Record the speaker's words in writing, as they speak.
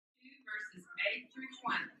8 through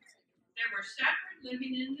 20. There were shepherds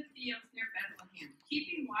living in the fields near Bethlehem,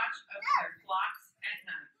 keeping watch over their flocks at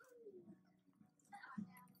night.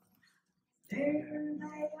 There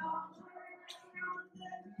they all were on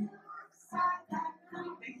the hillside that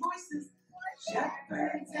night. Big voices.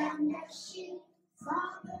 Shepherds and their sheep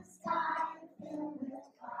saw the sky filled with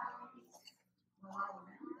light. Well, all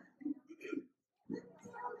around them.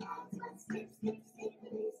 Little legs went skip, skip,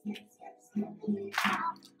 skippity, skip, skip, skippity,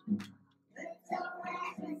 hop. Little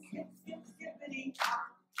legs went skip, skip, skippity,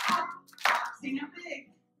 hop, hop, hop. Sing it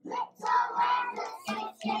big. Little legs went skip,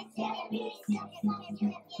 skip, skippity, skip, skip,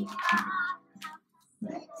 skippity, hop.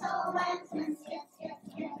 Little legs went skip, skip,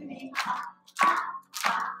 skippity, hop, hop,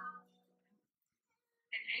 hop.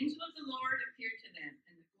 An angel of the Lord appeared to them,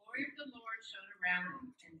 and the glory of the Lord shone around them,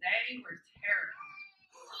 and they were terrified.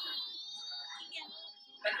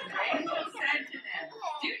 But the angel said to them,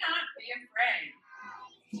 "Do not be afraid.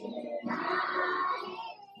 Tonight,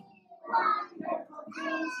 wonderful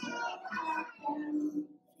things will happen.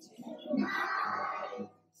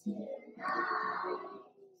 Tonight,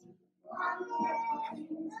 wonderful things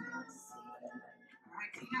we'll see. All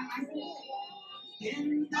right, sing that nice and big.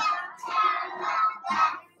 In the town of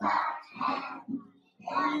Bethlehem,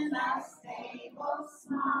 in a stable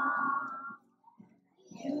small,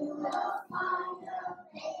 you will find a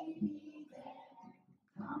baby there,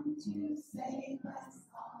 come to save us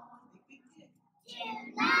all.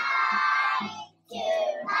 Tonight,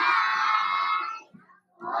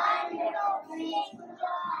 wonderful things will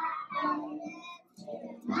happen.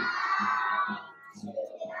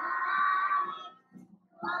 Tonight,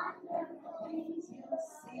 wonderful things you'll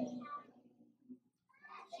see.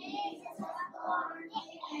 Jesus was born,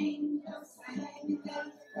 the angels sang, they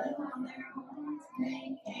flew on their horns,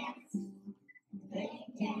 and they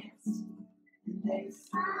danced, and they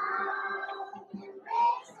smiled and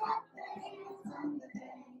raised up their hands on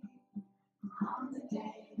the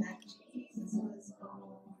day that Jesus was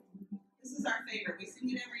born. This is our favorite. We sing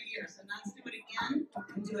it every year, so let's do it again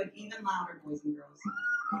and do it even louder, boys and girls.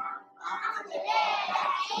 On the day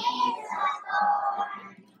that Jesus was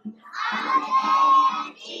born. On the day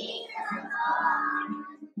that Jesus was born.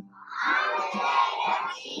 On the day that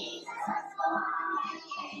Jesus was born. The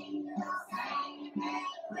angels sang and they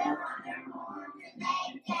blew on their horns and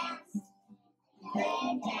they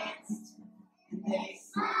danced, and they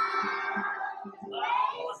smiled and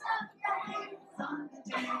raised up their hands on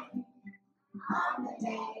the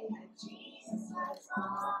day that Jesus was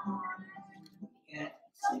born. Get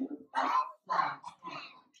to Bethlehem.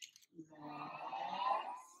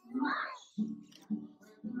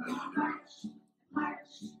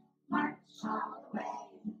 Let's march all the way.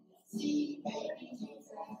 See baby Jesus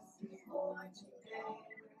is born today.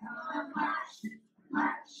 We're gonna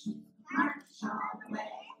march all the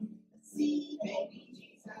way. See baby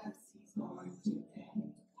Jesus, he's born today.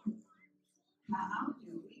 How do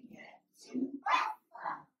we get to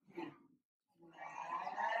Bethlehem?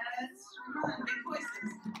 Let's run, big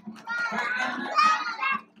voices. We're gonna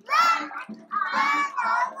run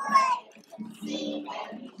all the way. See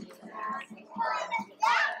baby Jesus, he's born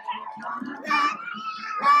today. We're gonna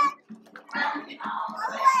run all the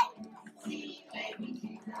way. See baby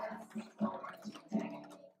Jesus, he's born today.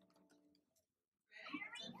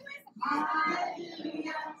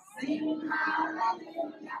 Hallelujah, sing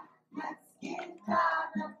hallelujah. Let's give God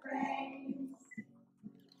the praise.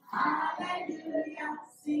 Hallelujah,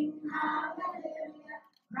 sing hallelujah.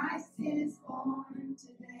 Christ is born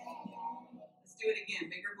today. Let's do it again,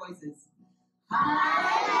 bigger voices.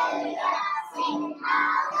 Hallelujah, sing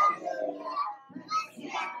hallelujah. Let's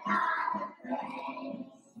give God the praise.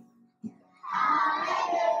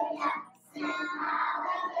 Hallelujah, sing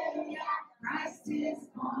hallelujah. Christ is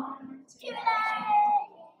born today.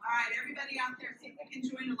 All right, everybody out there, see if we can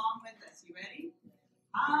join along with us. You ready?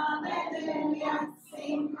 Hallelujah,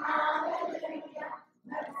 sing hallelujah.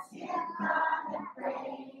 Let's give God the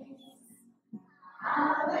praise.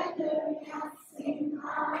 Hallelujah, sing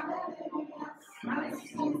hallelujah. Christ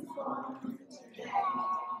is born today.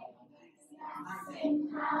 Sing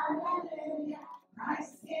hallelujah.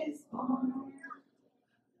 Christ is born today.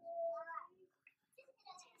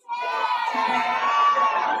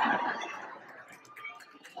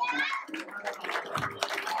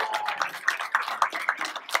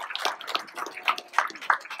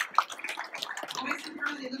 Boys and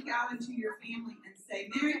girls, look out into your family and say,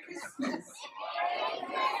 Merry Christmas.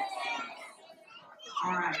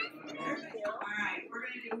 All right. We're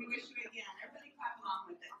going to do We Wish You again. Everybody clap along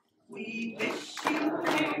with it. We wish you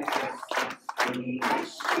Merry Christmas. We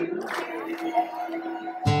wish you Merry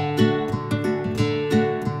Christmas.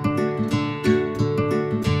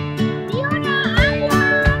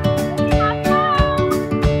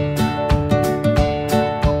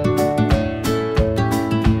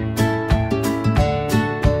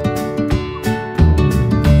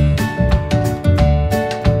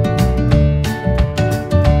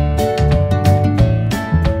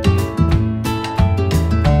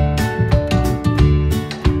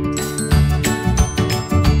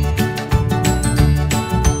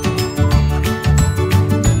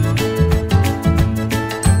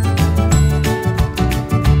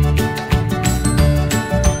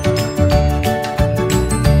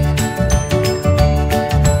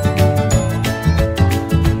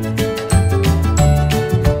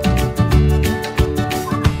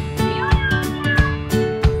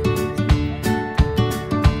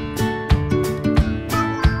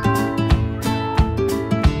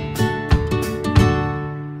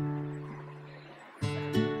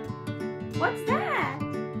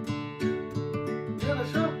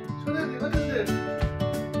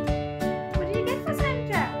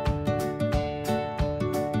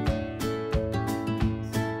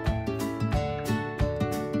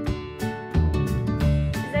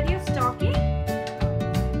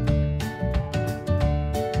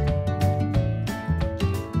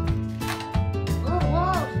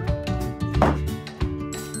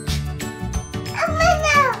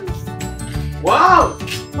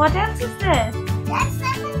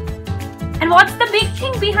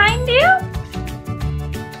 thing behind you?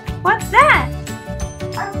 What's that?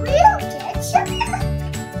 A real kitchen?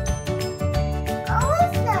 Oh,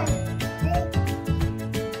 is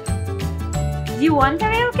Do you want a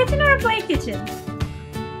real kitchen or a play kitchen?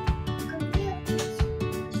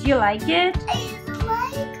 Do you like it?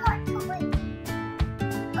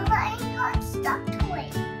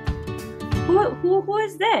 Who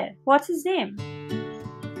is there? What's his name?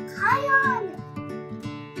 Kion.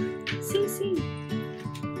 See.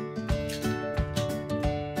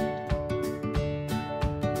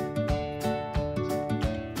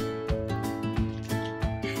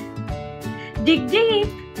 Dig deep.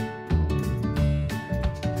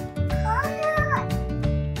 Kion.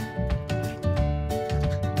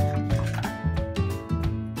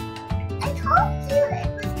 I told you it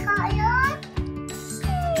was Kion.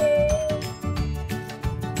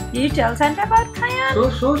 Did you tell Santa about Kion?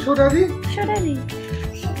 Show Daddy. Show Daddy.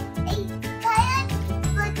 Hey, Kion,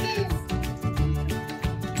 look this.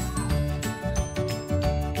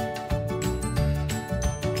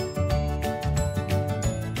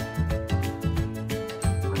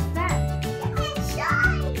 What's that?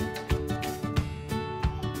 Shine.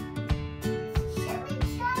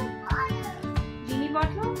 Shine water. Genie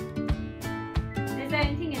bottle? Is there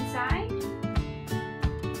anything inside?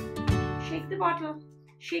 Shake the bottle.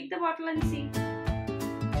 Shake the bottle and see.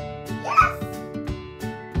 Yes.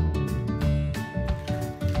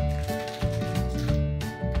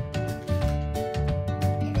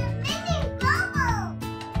 It's a mini bubble.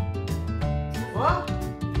 What?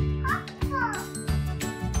 Hot tub.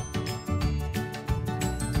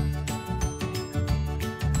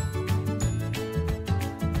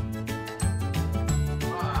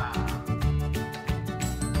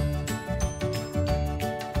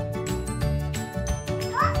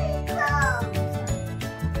 Coffee clothes.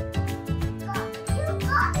 You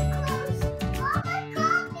got clothes. Mama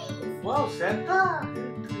coffees. Wow, Santa.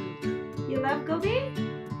 You love Gobi?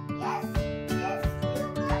 Yes, yes, you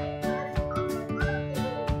got clothes.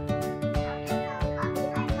 Mama coffee.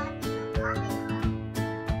 I got you coffee clothes.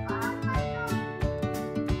 Mama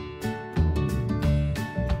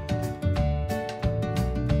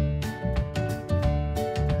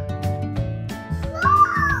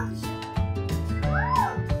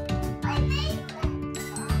clothes. My favorite.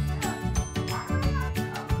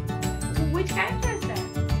 Which character is that?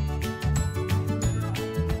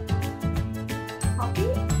 Poppy?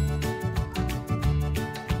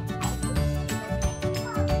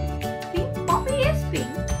 Pink? Poppy is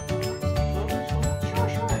pink. Sure.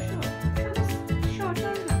 Show her.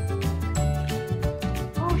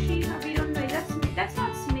 Oh, we don't know. That's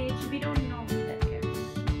not Smidge. We don't know who that is.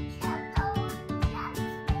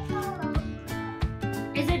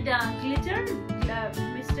 Is it glitter?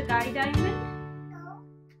 Mr. Guy Diamond?